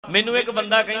ਮੈਨੂੰ ਇੱਕ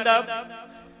ਬੰਦਾ ਕਹਿੰਦਾ,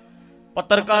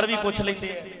 ਪੱਤਰਕਾਰ ਵੀ ਪੁੱਛ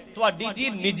ਲੈਂਦੇ ਆ, ਤੁਹਾਡੀ ਜੀ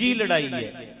ਨਿੱਜੀ ਲੜਾਈ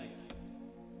ਹੈ,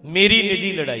 ਮੇਰੀ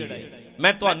ਨਿੱਜੀ ਲੜਾਈ ਹੈ।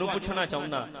 ਮੈਂ ਤੁਹਾਨੂੰ ਪੁੱਛਣਾ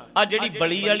ਚਾਹੁੰਦਾ, ਆ ਜਿਹੜੀ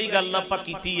ਬਲੀ ਵਾਲੀ ਗੱਲ ਆਪਾਂ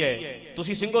ਕੀਤੀ ਹੈ,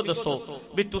 ਤੁਸੀਂ ਸਿੰਘੋ ਦੱਸੋ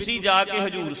ਵੀ ਤੁਸੀਂ ਜਾ ਕੇ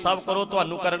ਹਜੂਰ ਸਾਹਿਬ ਕਰੋ,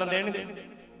 ਤੁਹਾਨੂੰ ਕਰਨ ਦੇਣਗੇ?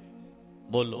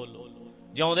 ਬੋਲੋ,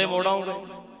 ਜਿਉਂਦੇ ਮੋੜ ਆਉਂਗੇ?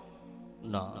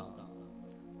 ਨਾ,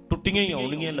 ਟੁੱਟੀਆਂ ਹੀ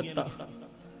ਆਉਣਗੀਆਂ ਲੱਤਾਂ।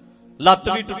 ਲੱਤ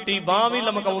ਵੀ ਟੁੱਟੀ, ਬਾਂਹ ਵੀ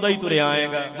ਲਮਕਾਉਂਦਾ ਹੀ ਤੁਰਿਆ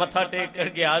ਆਏਗਾ। ਮੱਥਾ ਟੇਕ ਕੇ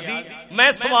ਗਿਆ ਸੀ,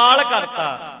 ਮੈਂ ਸਵਾਲ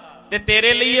ਕਰਤਾ, ਤੇ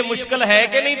ਤੇਰੇ ਲਈ ਇਹ ਮੁਸ਼ਕਲ ਹੈ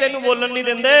ਕਿ ਨਹੀਂ? ਤੈਨੂੰ ਬੋਲਣ ਨਹੀਂ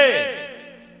ਦਿੰਦੇ।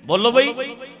 ਬੋਲੋ ਬਈ,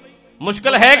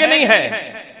 ਮੁਸ਼ਕਲ ਹੈ ਕਿ ਨਹੀਂ ਹੈ?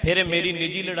 ਫਿਰ ਮੇਰੀ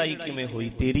ਨਿੱਜੀ ਲੜਾਈ ਕਿਵੇਂ ਹੋਈ,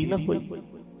 ਤੇਰੀ ਨਾ ਹੋਈ?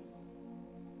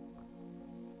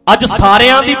 ਅੱਜ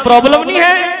ਸਾਰਿਆਂ ਦੀ ਪ੍ਰੋਬਲਮ ਨਹੀਂ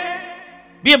ਹੈ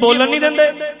ਵੀ ਇਹ ਬੋਲਣ ਨਹੀਂ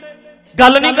ਦਿੰਦੇ,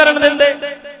 ਗੱਲ ਨਹੀਂ ਕਰਨ ਦਿੰਦੇ।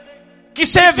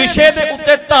 ਕਿਸੇ ਵਿਸ਼ੇ ਦੇ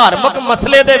ਉੱਤੇ, ਧਾਰਮਿਕ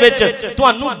ਮਸਲੇ ਦੇ ਵਿੱਚ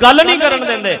ਤੁਹਾਨੂੰ ਗੱਲ ਨਹੀਂ ਕਰਨ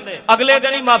ਦਿੰਦੇ, ਅਗਲੇ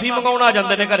ਦਿਨ ਹੀ ਮਾਫੀ ਮੰਗਾਉਣ ਆ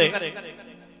ਜਾਂਦੇ ਨੇ ਘਰੇ,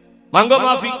 ਮੰਗੋ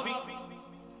ਮਾਫੀ।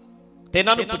 ਤੇ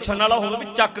ਇਹਨਾਂ ਨੂੰ ਪੁੱਛਣ ਵਾਲਾ ਹੋਵੇ ਵੀ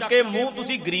ਚੱਕ ਕੇ ਮੂੰਹ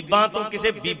ਤੁਸੀਂ ਗਰੀਬਾਂ ਤੋਂ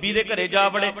ਕਿਸੇ ਬੀਬੀ ਦੇ ਘਰੇ ਜਾ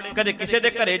ਵੜੇ, ਕਦੇ ਕਿਸੇ ਦੇ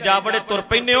ਘਰੇ ਜਾ ਵੜੇ, ਤੁਰ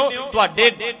ਪੈਂਦੇ ਹੋ।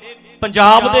 ਤੁਹਾਡੇ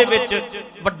ਪੰਜਾਬ ਦੇ ਵਿੱਚ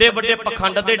ਵੱਡੇ ਵੱਡੇ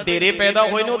ਪਖੰਡ ਦੇ ਡੇਰੇ ਪੈਦਾ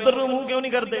ਹੋਏ ਨੇ, ਉਧਰ ਨੂੰ ਮੂੰਹ ਕਿਉਂ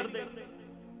ਨਹੀਂ ਕਰਦੇ?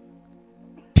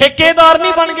 ਠੇਕੇਦਾਰ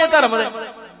ਨਹੀਂ ਬਣ ਗਏ ਧਰਮ ਦੇ,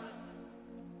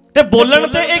 ਤੇ ਬੋਲਣ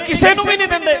ਤੇ ਇਹ ਕਿਸੇ ਨੂੰ ਵੀ ਨਹੀਂ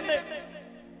ਦਿੰਦੇ,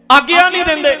 ਆਗਿਆ ਨਹੀਂ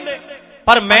ਦਿੰਦੇ।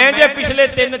 ਪਰ ਮੈਂ ਜੇ ਪਿਛਲੇ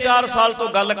 3-4 ਸਾਲ ਤੋਂ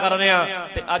ਗੱਲ ਕਰ ਰਿਹਾ,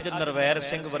 ਤੇ ਅੱਜ ਨਰਵੈਰ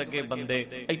ਸਿੰਘ ਵਰਗੇ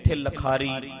ਬੰਦੇ ਇੱਥੇ, ਲਖਾਰੀ,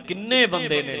 ਕਿੰਨੇ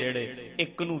ਬੰਦੇ ਨੇ ਜਿਹੜੇ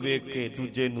ਇੱਕ ਨੂੰ ਵੇਖ ਕੇ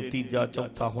ਦੂਜੇ ਨੂੰ, ਤੀਜਾ,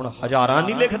 ਚੌਥਾ, ਹੁਣ ਹਜ਼ਾਰਾਂ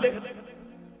ਨਹੀਂ ਲਿਖਦੇ,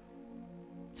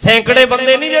 ਸੈਂਕੜੇ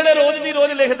ਬੰਦੇ ਨਹੀਂ ਜਿਹੜੇ ਰੋਜ਼ ਦੀ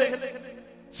ਰੋਜ਼ ਲਿਖਦੇ,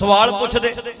 ਸਵਾਲ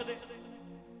ਪੁੱਛਦੇ।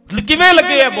 ਕਿਵੇਂ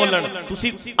ਲੱਗੇ ਆ ਬੋਲਣ?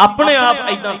 ਤੁਸੀਂ ਆਪਣੇ ਆਪ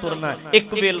ਏਦਾਂ ਤੁਰਨਾ,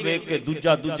 ਇੱਕ ਵੇਲ ਵੇਖ ਕੇ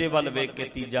ਦੂਜਾ, ਦੂਜੇ ਵੱਲ ਵੇਖ ਕੇ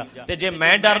ਤੀਜਾ। ਤੇ ਜੇ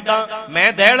ਮੈਂ ਡਰਦਾ,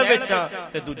 ਮੈਂ ਦਹਿਲ ਵਿੱਚ ਆ,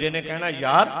 ਤੇ ਦੂਜੇ ਨੇ ਕਹਿਣਾ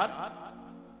ਯਾਰ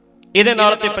ਇਹਦੇ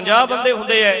ਨਾਲ ਤੇ 50 ਬੰਦੇ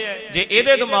ਹੁੰਦੇ ਐ, ਜੇ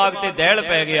ਇਹਦੇ ਦਿਮਾਗ ਤੇ ਦਹਿਲ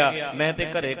ਪੈ ਗਿਆ, ਮੈਂ ਤੇ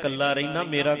ਘਰੇ ਇਕੱਲਾ ਰਹਿਣਾ,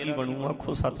 ਮੇਰਾ ਕੀ ਬਣੂ?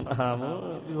 ਆਖੋ ਸਤਨਾਮ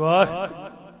ਵਾਹ।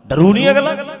 ਡਰੂ ਨਹੀਂ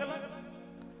ਅਗਲਾ?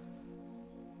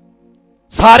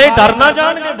 ਸਾਰੇ ਡਰ ਨਾ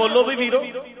ਜਾਣਗੇ। ਬੋਲੋ ਵੀ ਵੀਰੋ,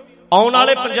 ਆਉਣ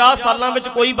ਵਾਲੇ 50 ਸਾਲਾਂ ਵਿੱਚ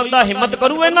ਕੋਈ ਬੰਦਾ ਹਿੰਮਤ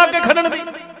ਕਰੂ ਇਹਨਾਂ ਅੱਗੇ ਖੜਨ ਦੀ,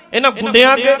 ਇਹਨਾਂ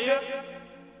ਗੁੰਡਿਆਂ ਅੱਗੇ?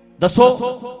 ਦੱਸੋ।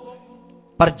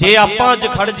 ਪਰ ਜੇ ਆਪਾਂ ਅੱਜ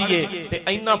ਖੜ ਜਾਈਏ ਤੇ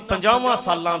ਇਹਨਾਂ 50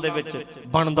 ਸਾਲਾਂ ਦੇ ਵਿੱਚ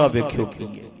ਬਣਦਾ ਵੇਖਿਓ ਕੀ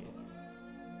ਹੈ।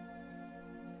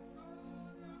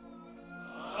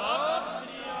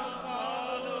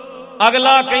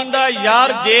 ਅਗਲਾ ਕਹਿੰਦਾ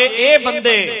ਯਾਰ ਜੇ ਇਹ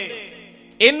ਬੰਦੇ,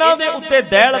 ਇਹਨਾਂ ਦੇ ਉੱਤੇ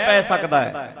ਦਹਿਲ ਪੈ ਸਕਦਾ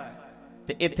ਹੈ,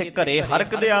 ਤੇ ਇੱਥੇ ਘਰੇ ਹਰ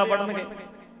ਇੱਕ ਦੇ ਆ ਵੜਨਗੇ।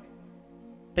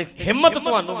 ਤੇ ਹਿੰਮਤ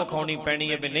ਤੁਹਾਨੂੰ ਵਿਖਾਉਣੀ ਪੈਣੀ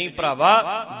ਹੈ ਵੀ ਨਹੀਂ ਭਰਾਵਾ,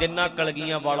 ਜਿੰਨਾ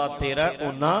ਕਲਗੀਆਂ ਵਾਲਾ ਤੇਰਾ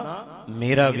ਓਨਾ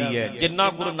ਮੇਰਾ ਵੀ ਹੈ, ਜਿੰਨਾ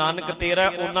ਗੁਰੂ ਨਾਨਕ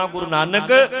ਤੇਰਾ ਓਨਾ ਗੁਰੂ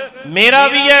ਨਾਨਕ ਮੇਰਾ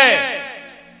ਵੀ ਹੈ।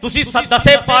 ਤੁਸੀਂ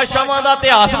 10 ਪਾਤਸ਼ਾਹਾਂ ਦਾ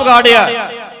ਇਤਿਹਾਸ ਵਿਗਾੜਿਆ,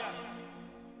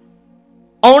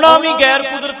 ਆਉਣਾ ਵੀ ਗੈਰ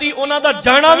ਕੁਦਰਤੀ, ਉਹਨਾਂ ਦਾ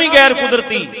ਜਾਣਾ ਵੀ ਗੈਰ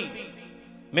ਕੁਦਰਤੀ।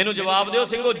 ਮੈਨੂੰ ਜਵਾਬ ਦਿਓ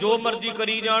ਸਿੰਘੋ, ਜੋ ਮਰਜ਼ੀ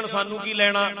ਕਰੀ ਜਾਣ, ਸਾਨੂੰ ਕੀ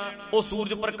ਲੈਣਾ? ਉਹ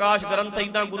ਸੂਰਜ ਪ੍ਰਕਾਸ਼ ਗ੍ਰੰਥ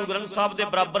ਏਦਾਂ ਗੁਰੂ ਗ੍ਰੰਥ ਸਾਹਿਬ ਦੇ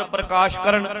ਬਰਾਬਰ ਪ੍ਰਕਾਸ਼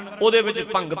ਕਰਨ, ਉਹਦੇ ਵਿੱਚ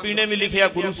ਭੰਗ ਪੀਣੇ ਵੀ ਲਿਖਿਆ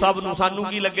ਗੁਰੂ ਸਾਹਿਬ ਨੂੰ, ਸਾਨੂੰ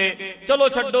ਕੀ ਲੱਗੇ? ਚਲੋ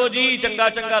ਛੱਡੋ ਜੀ, ਚੰਗਾ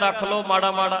ਚੰਗਾ ਰੱਖ ਲਓ,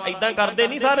 ਮਾੜਾ ਮਾੜਾ ਏਦਾਂ ਕਰਦੇ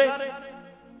ਨਹੀਂ ਸਾਰੇ।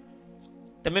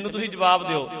 ਤੇ ਮੈਨੂੰ ਤੁਸੀਂ ਜਵਾਬ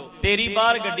ਦਿਓ, ਤੇਰੀ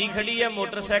ਬਾਹਰ ਗੱਡੀ ਖੜੀ ਹੈ,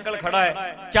 ਮੋਟਰਸਾਈਕਲ ਖੜਾ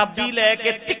ਹੈ, ਚਾਬੀ ਲੈ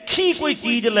ਕੇ, ਤਿੱਖੀ ਕੋਈ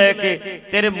ਚੀਜ਼ ਲੈ ਕੇ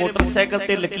ਤੇਰੇ ਮੋਟਰਸਾਈਕਲ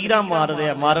ਤੇ ਲਕੀਰਾਂ ਮਾਰ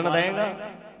ਰਿਹਾ, ਮਾਰਨ ਦੇਗਾ?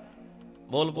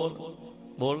 ਬੋਲ ਬੋਲ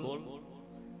ਬੋਲ।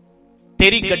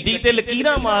 ਤੇਰੀ ਗੱਡੀ ਤੇ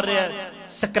ਲਕੀਰਾਂ ਮਾਰ ਰਿਹਾ,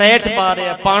 ਸਕ੍ਰੈਚ ਪਾ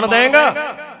ਰਿਹਾ, ਪਾਣ ਦੇਗਾ?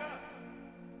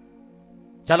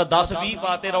 ਚੱਲ 10-20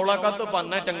 ਪਾਤੇ, ਰੌਲਾ ਕਾਹਤੋਂ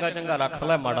ਪਾਣਾ? ਚੰਗਾ ਚੰਗਾ ਰੱਖ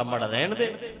ਲੈ, ਮਾੜਾ ਮਾੜਾ ਰਹਿਣ ਦੇ।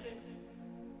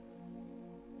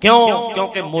 ਕਿਉਂ?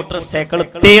 ਕਿਉਂਕਿ ਮੋਟਰਸਾਈਕਲ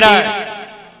ਤੇਰਾ ਹੈ,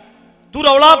 ਤੂੰ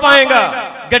ਰੌਲਾ ਪਾਏਗਾ।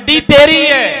 ਗੱਡੀ ਤੇਰੀ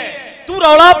ਹੈ, ਤੂੰ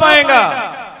ਰੌਲਾ ਪਾਏਗਾ।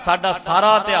 ਸਾਡਾ ਸਾਰਾ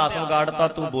ਇਤਿਹਾਸ ਵਿਗਾੜਤਾ,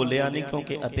 ਤੂੰ ਬੋਲਿਆ ਨਹੀਂ,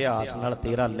 ਕਿਉਂਕਿ ਇਤਿਹਾਸ ਨਾਲ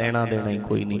ਤੇਰਾ ਲੈਣਾ ਦੇਣਾ ਹੀ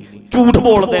ਕੋਈ ਨਹੀਂ। ਝੂਠ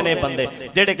ਬੋਲਦੇ ਨੇ ਬੰਦੇ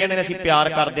ਜਿਹੜੇ ਕਹਿੰਦੇ ਨੇ ਅਸੀਂ ਪਿਆਰ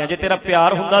ਕਰਦੇ ਹਾਂ। ਜੇ ਤੇਰਾ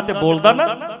ਪਿਆਰ ਹੁੰਦਾ ਤੇ ਬੋਲਦਾ ਨਾ,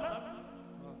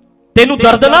 ਤੈਨੂੰ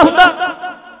ਦਰਦ ਨਾ ਹੁੰਦਾ।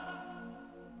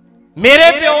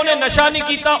 ਮੇਰੇ ਪਿਓ ਨੇ ਨਸ਼ਾ ਨਹੀਂ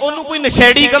ਕੀਤਾ, ਉਹਨੂੰ ਕੋਈ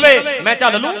ਨਸ਼ੇੜੀ ਕਵੇ ਮੈਂ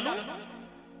ਚੱਲ ਲੂੰ?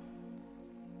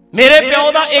 ਮੇਰੇ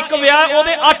ਪਿਓ ਦਾ ਇੱਕ ਵਿਆਹ,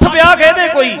 ਉਹਦੇ 8 ਵਿਆਹ ਕਹਦੇ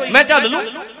ਕੋਈ, ਮੈਂ ਚੱਲ ਲੂੰ?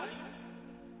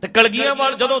 ਤੇ ਕਲਗੀਆਂ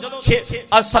ਵਾਲ ਜਦੋਂ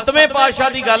 7ਵੇਂ ਪਾਤਸ਼ਾਹ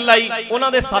ਦੀ ਗੱਲ ਆਈ,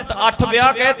 ਉਹਨਾਂ ਦੇ 7-8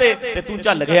 ਵਿਆਹ ਕਹਤੇ, ਤੇ ਤੂੰ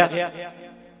ਚੱਲ ਗਿਆ,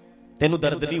 ਤੈਨੂੰ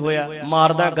ਦਰਦ ਨਹੀਂ ਹੋਇਆ?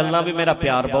 ਮਾਰਦਾ ਗੱਲਾਂ ਵੀ ਮੇਰਾ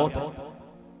ਪਿਆਰ ਬਹੁਤ।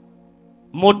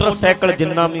 ਮੋਟਰਸਾਈਕਲ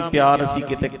ਜਿੰਨਾ ਵੀ ਪਿਆਰ ਅਸੀਂ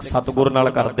ਕਿਤੇ ਸਤਿਗੁਰ ਨਾਲ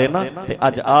ਕਰਦੇ ਨਾ, ਤੇ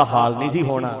ਅੱਜ ਆਹ ਹਾਲ ਨਹੀਂ ਸੀ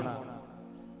ਹੋਣਾ।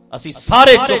 ਅਸੀਂ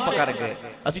ਸਾਰੇ ਚੁੱਪ ਕਰ ਗਏ,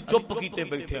 ਅਸੀਂ ਚੁੱਪ ਕੀਤੇ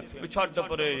ਬੈਠੇ ਆ ਵੀ ਛੱਡ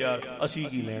ਪਰੇ ਯਾਰ, ਅਸੀਂ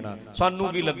ਕੀ ਲੈਣਾ, ਸਾਨੂੰ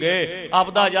ਕੀ ਲੱਗੇ,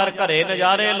 ਆਪਦਾ ਯਾਰ ਘਰੇ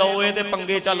ਨਜ਼ਾਰੇ ਲਓ, ਇਹ ਤੇ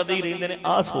ਪੰਗੇ ਚੱਲਦੇ ਹੀ ਰਹਿੰਦੇ ਨੇ,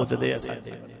 ਆਹ ਸੋਚਦੇ ਆ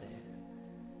ਸਾਡੇ।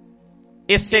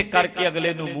 ਇਸੇ ਕਰਕੇ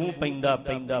ਅਗਲੇ ਨੂੰ ਮੂੰਹ ਪੈਂਦਾ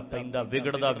ਪੈਂਦਾ ਪੈਂਦਾ,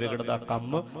 ਵਿਗੜਦਾ ਵਿਗੜਦਾ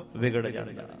ਕੰਮ ਵਿਗੜ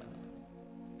ਜਾਂਦਾ।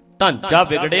 ਢਾਂਚਾ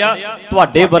ਵਿਗੜਿਆ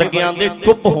ਤੁਹਾਡੇ ਵਰਗਿਆਂ ਦੇ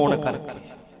ਚੁੱਪ ਹੋਣ ਕਰਕੇ,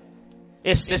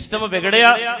 ਇਹ ਸਿਸਟਮ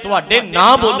ਵਿਗੜਿਆ ਤੁਹਾਡੇ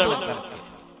ਨਾ ਬੋਲਣ ਕਰਕੇ।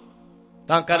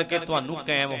 ਤਾਂ ਕਰਕੇ ਤੁਹਾਨੂੰ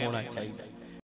ਕਾਇਮ ਹੋਣਾ ਚਾਹੀਦਾ।